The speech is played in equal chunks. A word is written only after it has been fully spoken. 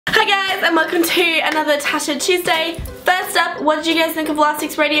guys, and welcome to another Tasha Tuesday. First up, what did you guys think of last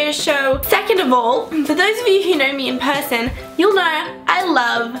week's radio show? Second of all, for those of you who know me in person, you'll know I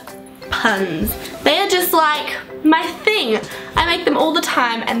love puns. They are just like my thing. I make them all the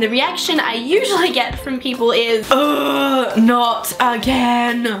time, and the reaction I usually get from people is, ugh, not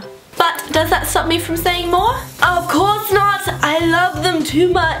again. But does that stop me from saying more? Of course not. I love them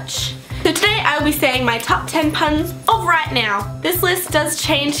too much. So today I'll be saying my top 10 puns of right now. This list does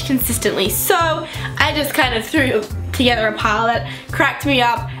change consistently, so I just kind of threw together a pile that cracked me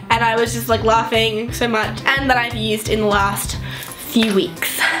up and I was just like laughing so much, and that I've used in the last few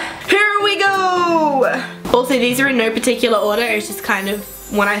weeks. Here we go! Also, these are in no particular order, it's just kind of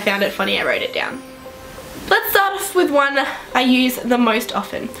when I found it funny I wrote it down. Let's start off with one I use the most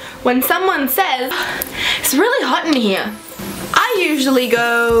often. When someone says, "It's really hot in here," I usually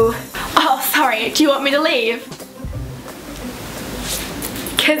go, "Oh, sorry, do you want me to leave?"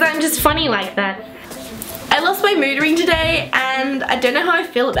 Because I'm just funny like that. I lost my mood ring today and I don't know how I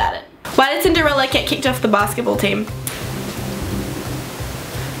feel about it. Why did Cinderella get kicked off the basketball team?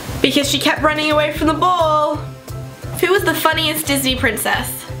 Because she kept running away from the ball. Who was the funniest Disney princess?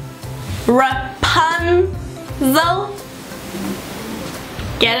 Rapunzel?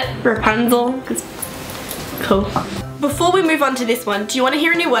 Get it? Rapunzel? Cool. Before we move on to this one, do you want to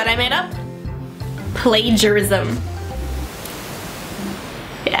hear a new word I made up? Plagiarism.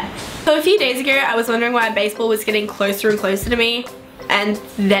 Yeah. So a few days ago I was wondering why baseball was getting closer and closer to me, and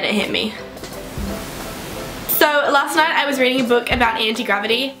then it hit me. So last night I was reading a book about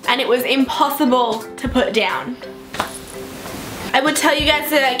anti-gravity and it was impossible to put down. I would tell you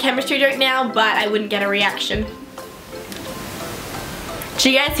guys a chemistry joke now, but I wouldn't get a reaction. Did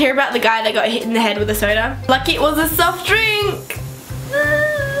you guys hear about the guy that got hit in the head with a soda? Lucky it was a soft drink!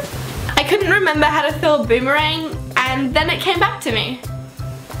 I couldn't remember how to throw a boomerang and then it came back to me.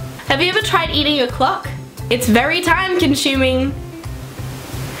 Have you ever tried eating a clock? It's very time consuming.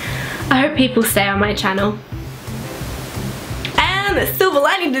 I hope people stay on my channel. And the silver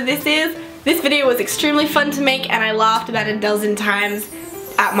lining to this is, this video was extremely fun to make and I laughed about a dozen times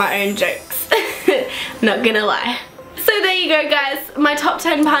at my own jokes. Not gonna lie. So there you go guys, my top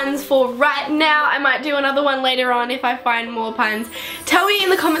 10 puns for right now. I might do another one later on if I find more puns. Tell me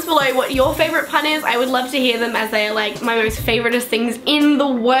in the comments below what your favourite pun is. I would love to hear them, as they are like my most favouriteest things in the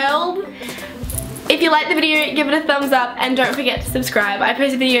world. If you liked the video, give it a thumbs up and don't forget to subscribe. I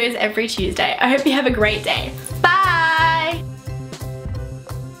post videos every Tuesday. I hope you have a great day.